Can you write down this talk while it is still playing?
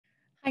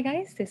Hi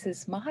guys, this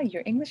is Maha,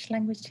 your English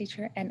language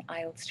teacher and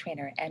IELTS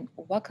trainer, and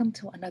welcome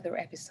to another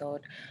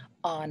episode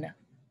on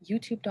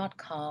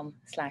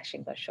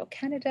youtube.com/English Show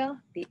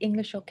Canada, the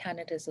English Show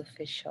Canada's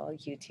official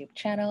YouTube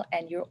channel,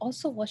 and you're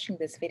also watching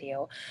this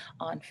video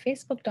on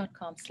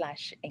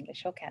facebook.com/English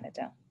Show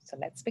Canada. So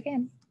let's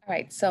begin. All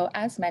right, so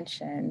as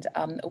mentioned,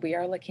 we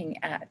are looking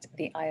at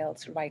the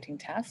IELTS writing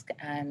task,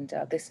 and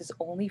this is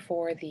only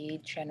for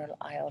the general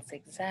IELTS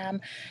exam.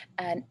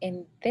 And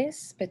in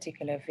this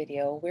particular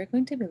video, we're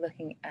going to be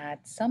looking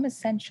at some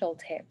essential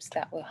tips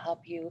that will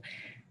help you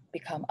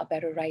become a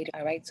better writer.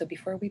 All right, so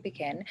before we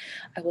begin,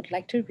 I would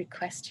like to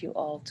request you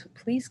all to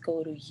please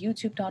go to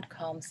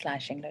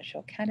youtube.com/English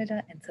Show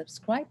Canada and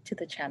subscribe to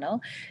the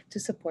channel to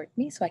support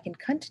me so I can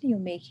continue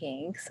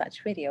making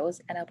such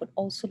videos. And I would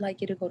also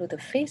like you to go to the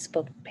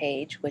Facebook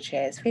page, which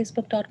is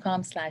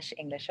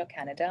facebook.com/English Show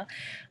Canada.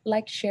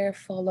 Like, share,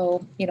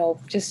 follow,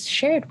 just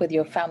share it with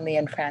your family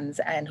and friends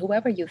and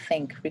whoever you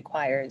think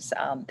requires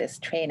this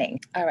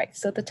training. All right,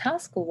 so the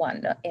task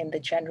one in the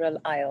general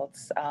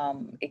IELTS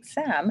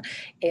exam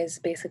is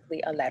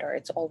basically a letter.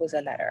 It's always a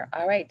letter.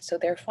 All right, so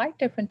there are 5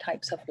 different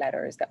types of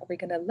letters that we're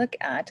going to look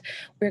at.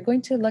 We're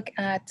going to look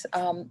at,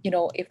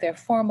 if they're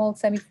formal,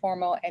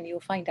 semi-formal, and you'll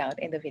find out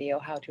in the video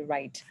how to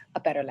write a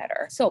better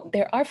letter. So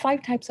there are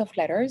 5 types of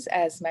letters,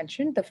 as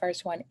mentioned. The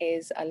first one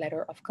is a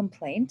letter of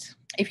complaint.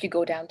 If you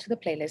go down to the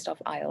playlist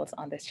of IELTS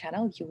on this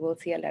channel, you will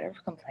see a letter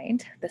of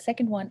complaint. The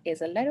second one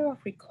is a letter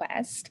of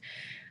request.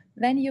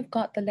 Then you've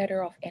got the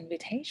letter of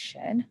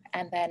invitation,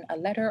 and then a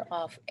letter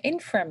of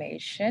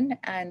information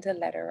and a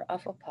letter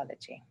of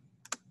apology.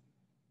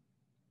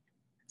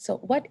 So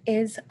what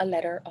is a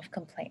letter of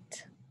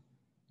complaint?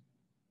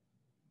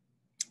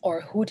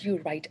 Or who do you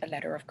write a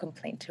letter of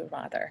complaint to,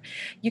 rather?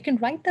 You can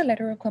write the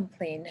letter of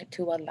complaint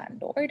to a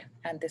landlord,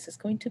 and this is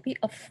going to be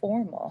a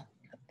formal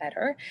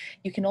letter.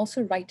 You can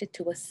also write it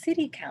to a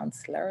city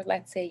councillor.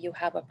 Let's say you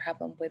have a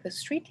problem with the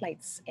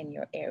streetlights in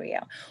your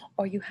area,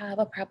 or you have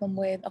a problem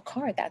with a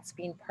car that's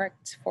been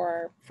parked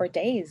for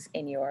days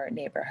in your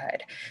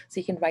neighborhood. So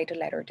you can write a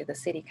letter to the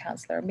city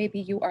councillor. Maybe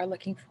you are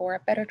looking for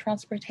better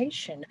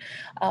transportation.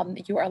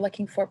 You are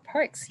looking for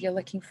parks. You're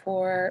looking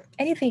for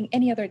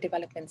any other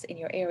developments in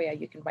your area.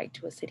 You can write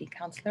to a city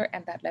councillor,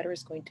 and that letter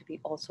is going to be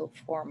also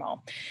formal.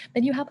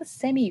 Then you have a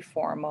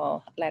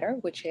semi-formal letter,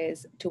 which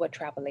is to a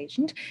travel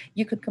agent.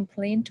 You could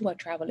complain to a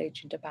travel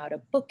agent about a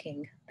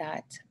booking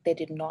that they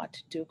did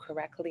not do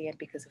correctly, and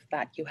because of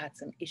that you had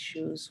some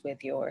issues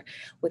with your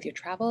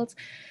travels.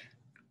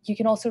 You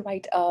can also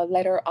write a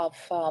letter of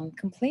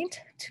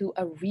complaint to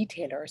a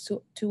retailer,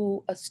 so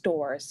to a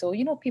store. So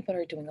people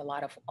are doing a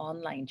lot of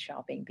online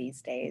shopping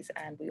these days,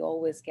 and we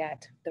always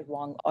get the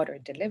wrong order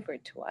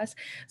delivered to us.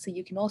 So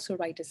you can also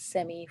write a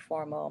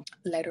semi-formal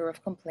letter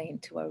of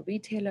complaint to a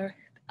retailer.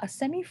 A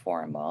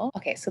semi-formal.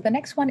 Okay, so the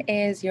next one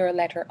is your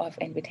letter of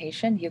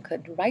invitation. You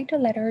could write a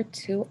letter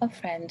to a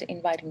friend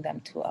inviting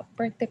them to a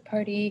birthday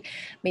party.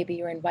 Maybe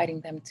you're inviting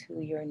them to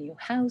your new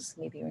house.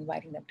 Maybe you're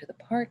inviting them to the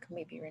park.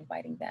 Maybe you're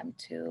inviting them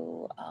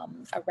to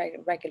a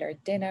regular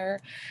dinner.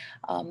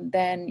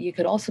 Then you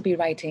could also be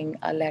writing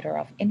a letter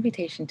of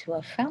invitation to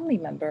a family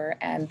member,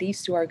 and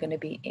these two are going to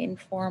be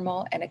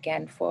informal. And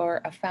again, for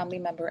a family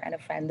member and a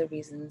friend, the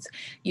reasons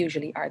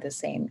usually are the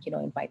same.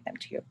 Invite them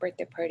to your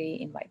birthday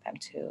party, invite them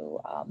to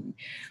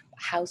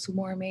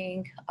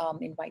housewarming,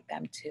 invite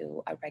them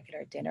to a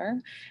regular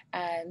dinner.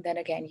 And then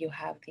again, you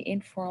have the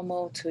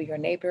informal to your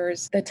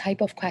neighbors. The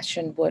type of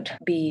question would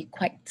be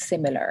quite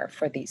similar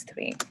for these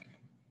 3.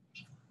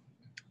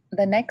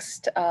 The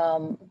next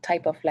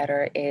type of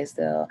letter is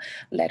the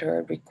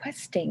letter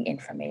requesting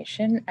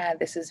information, and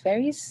this is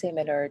very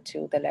similar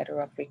to the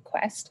letter of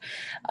request,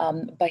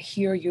 but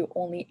here you're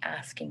only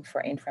asking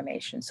for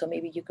information. So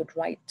maybe you could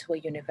write to a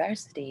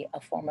university a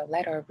formal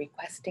letter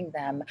requesting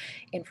them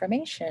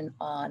information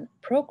on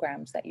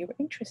programs that you're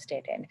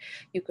interested in.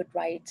 You could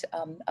write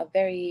a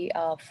very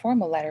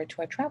formal letter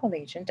to a travel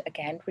agent,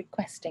 again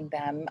requesting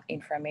them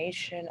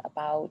information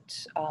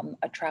about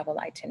a travel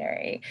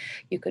itinerary.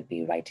 You could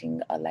be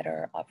writing a letter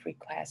of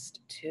request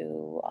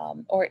to,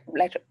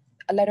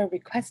 a letter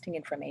requesting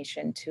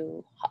information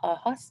to a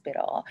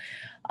hospital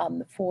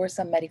for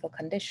some medical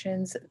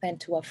conditions, then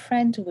to a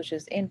friend, which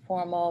is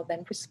informal,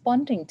 then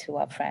responding to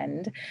a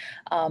friend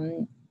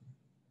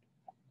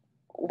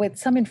with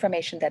some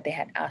information that they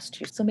had asked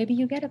you. So maybe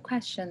you get a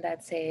question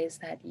that says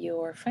that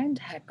your friend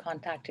had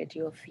contacted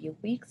you a few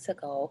weeks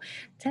ago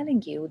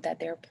telling you that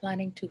they're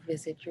planning to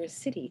visit your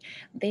city.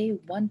 They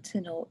want to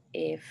know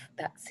if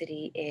that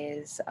city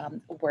is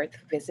worth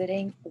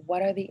visiting.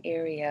 What are the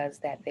areas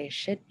that they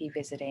should be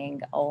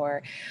visiting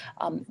or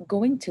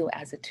going to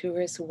as a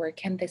tourist? Where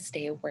can they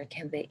stay? Where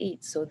can they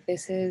eat? So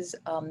this is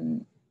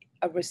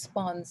a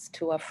response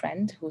to a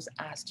friend who's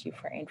asked you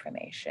for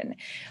information.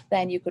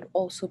 Then you could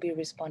also be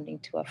responding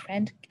to a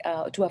friend,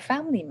 to a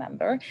family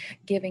member,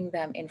 giving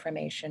them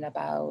information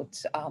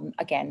about,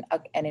 again,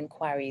 an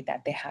inquiry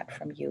that they had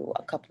from you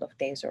a couple of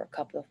days or a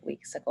couple of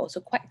weeks ago.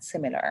 So quite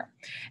similar.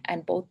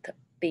 And both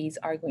these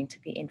are going to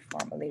be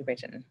informally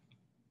written.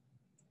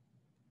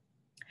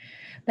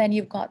 Then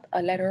you've got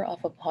a letter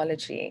of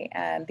apology.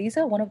 And these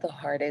are one of the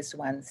hardest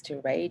ones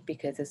to write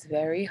because it's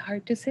very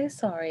hard to say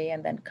sorry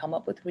and then come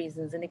up with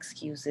reasons and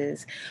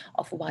excuses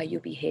of why you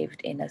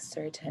behaved in a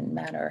certain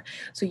manner.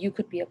 So you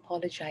could be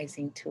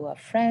apologizing to a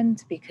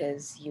friend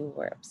because you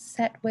were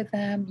upset with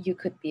them. You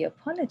could be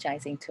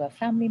apologizing to a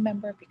family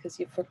member because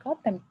you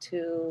forgot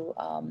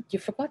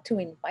to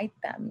invite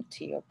them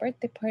to your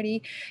birthday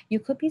party. You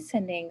could be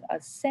sending a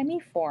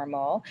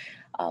semi-formal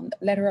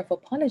letter of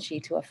apology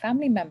to a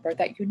family member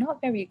that you're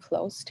not very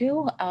close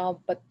to,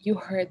 but you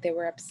heard they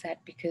were upset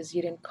because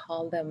you didn't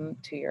call them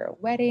to your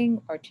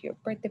wedding or to your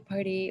birthday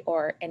party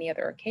or any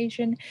other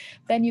occasion.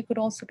 Then you could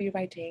also be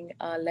writing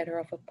a letter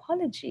of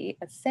apology,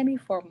 a semi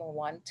formal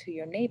one, to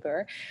your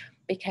neighbor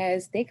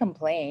because they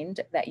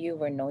complained that you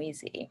were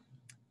noisy.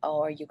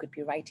 Or you could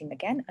be writing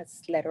again a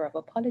letter of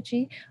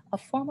apology, a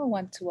formal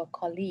one to a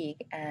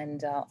colleague.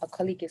 And a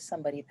colleague is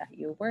somebody that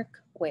you work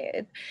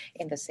with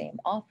in the same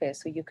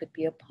office. So you could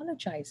be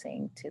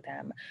apologizing to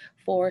them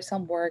for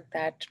some work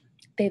that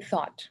they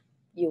thought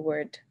you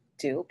would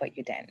do, but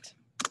you didn't.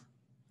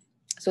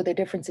 So they're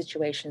different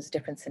situations,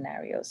 different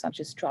scenarios. I'm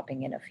just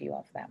dropping in a few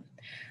of them.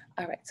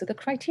 All right, so the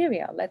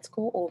criteria, let's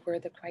go over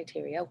the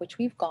criteria, which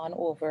we've gone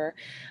over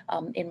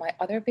in my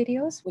other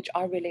videos, which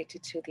are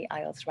related to the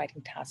IELTS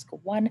writing task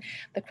 1.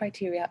 The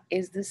criteria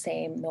is the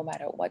same no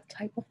matter what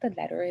type of the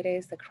letter it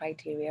is. The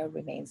criteria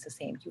remains the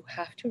same. You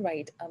have to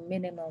write a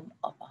minimum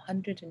of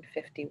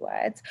 150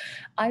 words.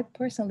 I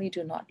personally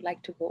do not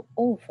like to go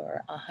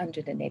over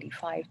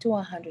 185 to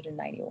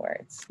 190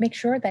 words. Make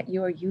sure that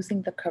you are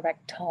using the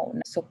correct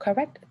tone. So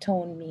correct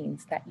tone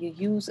means that you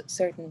use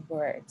certain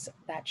words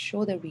that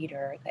show the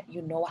reader that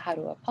you know how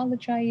to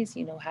apologize,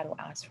 you know how to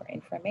ask for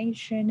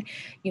information,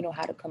 you know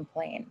how to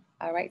complain.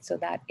 All right, so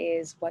that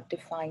is what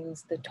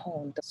defines the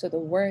tone. So the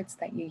words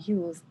that you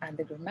use and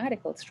the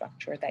grammatical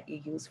structure that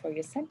you use for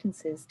your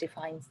sentences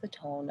defines the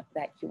tone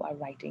that you are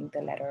writing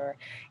the letter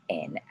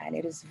in. And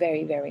it is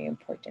very, very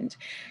important.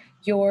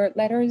 Your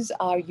letters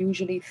are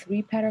usually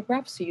 3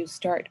 paragraphs. So you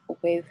start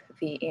with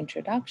the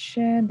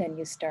introduction, then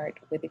you start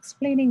with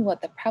explaining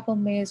what the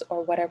problem is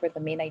or whatever the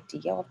main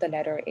idea of the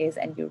letter is,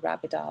 and you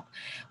wrap it up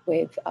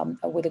with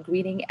a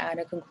greeting and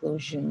a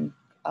conclusion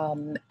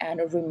and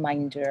a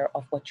reminder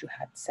of what you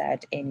had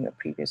said in your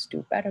previous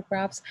 2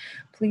 paragraphs.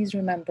 Please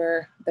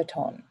remember the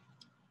tone,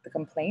 the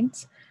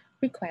complaint,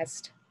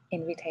 request,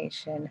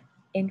 invitation,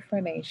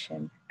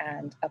 information,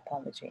 and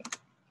apology.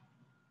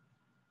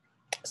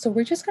 So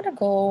we're just going to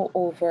go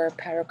over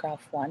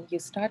paragraph 1. You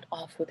start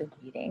off with a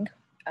greeting.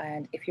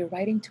 And if you're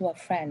writing to a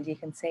friend, you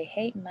can say,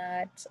 hey,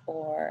 Matt,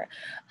 or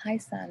hi,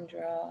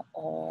 Sandra,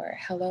 or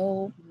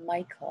hello,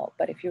 Michael.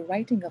 But if you're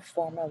writing a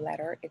formal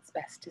letter, it's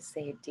best to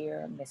say,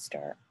 dear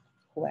Mr.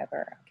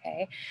 whoever,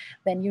 okay?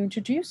 Then you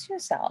introduce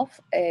yourself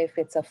if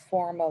it's a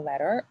formal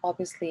letter.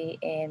 Obviously,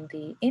 in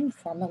the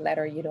informal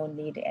letter, you don't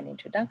need an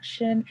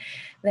introduction.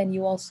 Then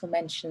you also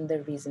mention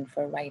the reason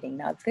for writing.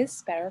 Now,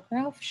 this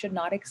paragraph should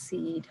not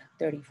exceed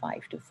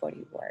 35 to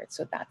 40 words.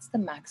 So that's the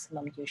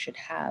maximum you should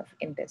have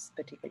in this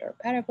particular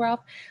paragraph.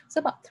 It's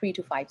about 3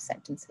 to 5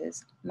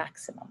 sentences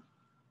maximum.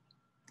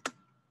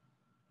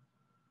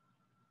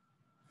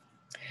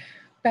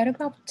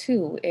 Paragraph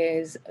 2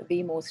 is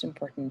the most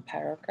important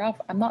paragraph.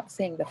 I'm not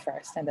saying the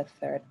first and the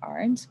third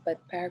aren't,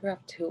 but paragraph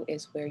 2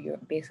 is where you're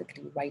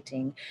basically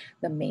writing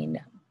the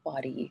main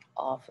body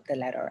of the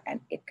letter, and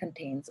it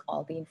contains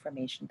all the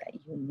information that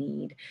you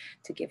need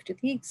to give to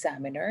the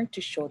examiner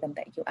to show them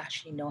that you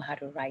actually know how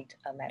to write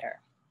a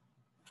letter.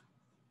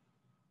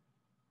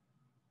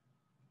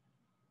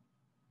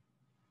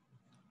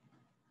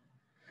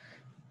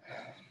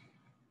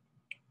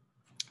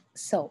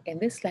 So in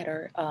this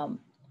letter,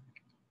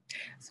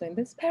 so in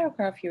this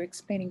paragraph, you're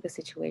explaining the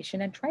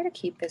situation, and try to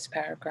keep this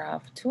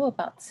paragraph to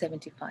about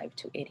 75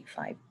 to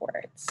 85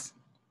 words.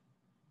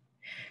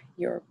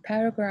 Your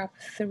paragraph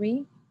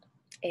 3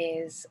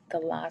 is the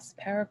last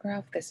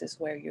paragraph. This is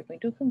where you're going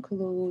to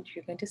conclude,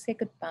 you're going to say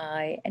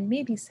goodbye, and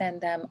maybe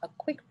send them a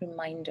quick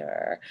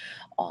reminder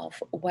of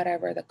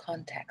whatever the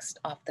context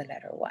of the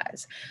letter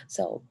was.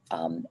 So,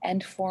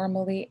 and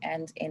formally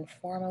and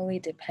informally,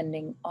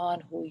 depending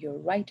on who you're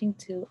writing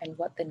to and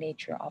what the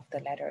nature of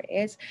the letter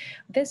is.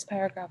 This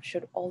paragraph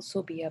should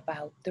also be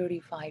about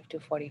 35 to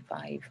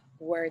 45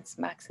 words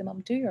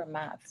maximum. Do your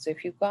math. So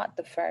if you got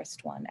the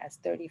first one as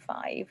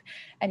 35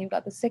 and you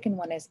got the second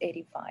one as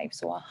 85,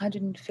 so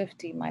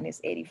 150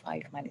 minus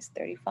 85 minus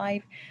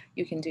 35,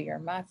 you can do your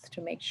math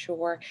to make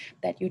sure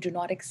that you do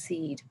not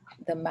exceed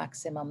the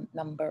maximum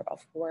number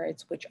of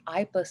words, which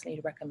I personally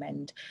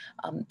recommend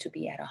to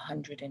be at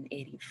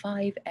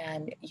 185,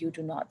 and you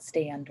do not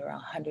stay under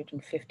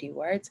 150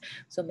 words.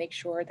 So make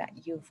sure that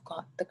you've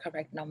got the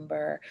correct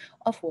number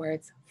of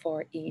words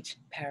for each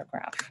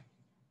paragraph.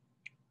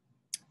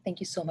 Thank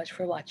you so much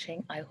for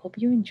watching. I hope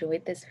you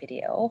enjoyed this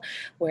video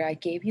where I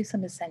gave you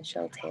some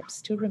essential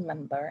tips to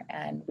remember,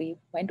 and we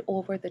went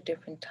over the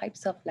different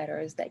types of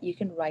letters that you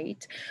can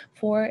write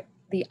for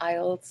the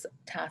IELTS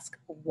task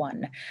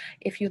 1.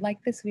 If you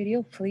like this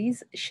video,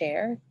 please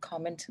share,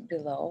 comment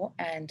below,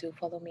 and do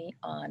follow me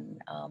on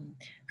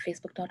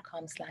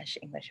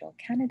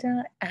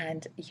facebook.com/EnglishOrCanada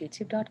and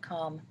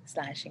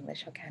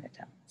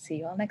youtube.com/EnglishOrCanada. See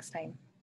you all next time.